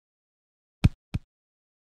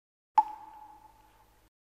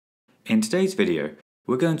In today's video,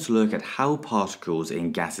 we're going to look at how particles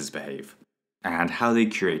in gases behave, and how they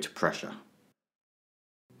create pressure.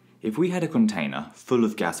 If we had a container full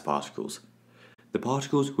of gas particles, the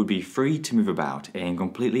particles would be free to move about in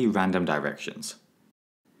completely random directions.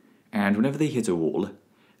 And whenever they hit a wall,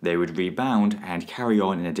 they would rebound and carry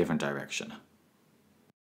on in a different direction.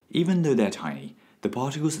 Even though they're tiny, the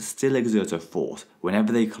particles still exert a force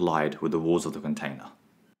whenever they collide with the walls of the container.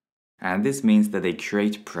 And this means that they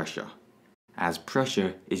create pressure, as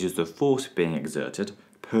pressure is just the force being exerted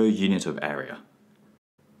per unit of area,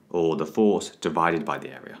 or the force divided by the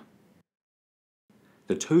area.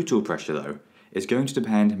 The total pressure, though, is going to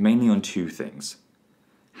depend mainly on two things: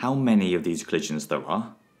 how many of these collisions there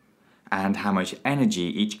are, and how much energy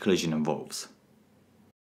each collision involves.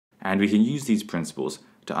 And we can use these principles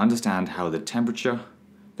to understand how the temperature,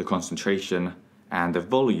 the concentration, and the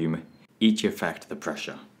volume each affect the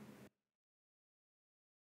pressure.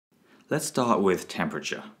 Let's start with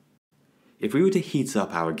temperature. If we were to heat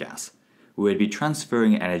up our gas, we would be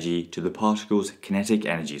transferring energy to the particles' kinetic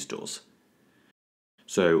energy stores.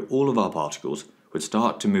 So all of our particles would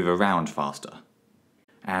start to move around faster.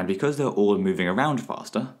 And because they're all moving around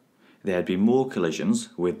faster, there'd be more collisions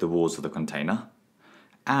with the walls of the container,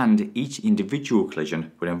 and each individual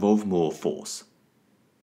collision would involve more force.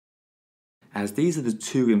 As these are the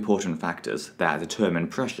two important factors that determine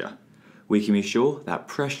pressure, we can be sure that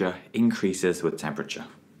pressure increases with temperature.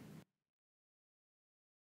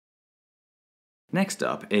 Next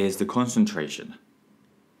up is the concentration.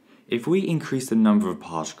 If we increase the number of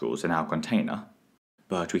particles in our container,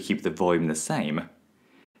 but we keep the volume the same,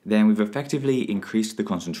 then we've effectively increased the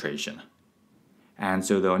concentration, and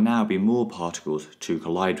so there will now be more particles to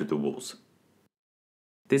collide with the walls.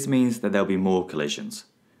 This means that there will be more collisions,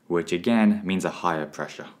 which again means a higher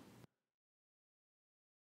pressure.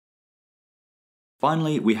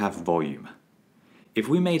 Finally, we have volume. If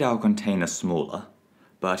we made our container smaller,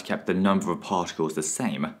 but kept the number of particles the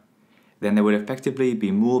same, then there would effectively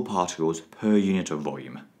be more particles per unit of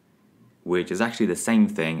volume, which is actually the same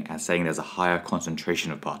thing as saying there's a higher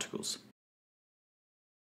concentration of particles.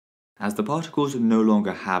 As the particles no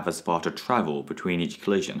longer have as far to travel between each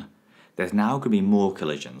collision, there's now going to be more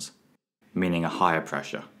collisions, meaning a higher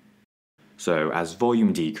pressure. So as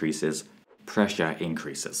volume decreases, pressure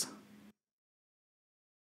increases.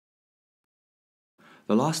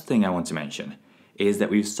 The last thing I want to mention is that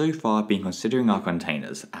we've so far been considering our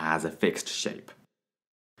containers as a fixed shape.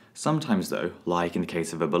 Sometimes though, like in the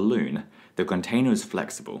case of a balloon, the container is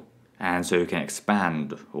flexible, and so it can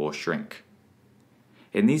expand or shrink.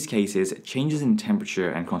 In these cases, changes in temperature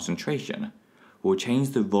and concentration will change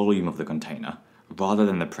the volume of the container rather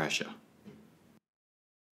than the pressure.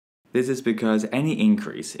 This is because any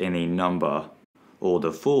increase in the number or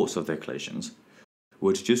the force of the collisions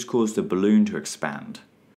would just cause the balloon to expand,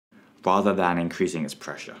 rather than increasing its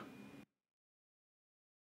pressure.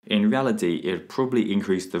 In reality, it would probably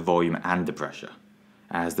increase the volume and the pressure,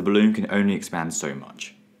 as the balloon can only expand so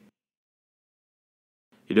much.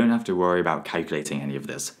 You don't have to worry about calculating any of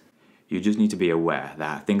this. You just need to be aware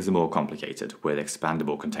that things are more complicated with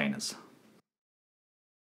expandable containers.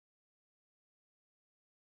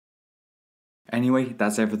 Anyway,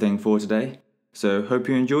 that's everything for today. So hope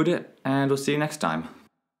you enjoyed it, and we'll see you next time.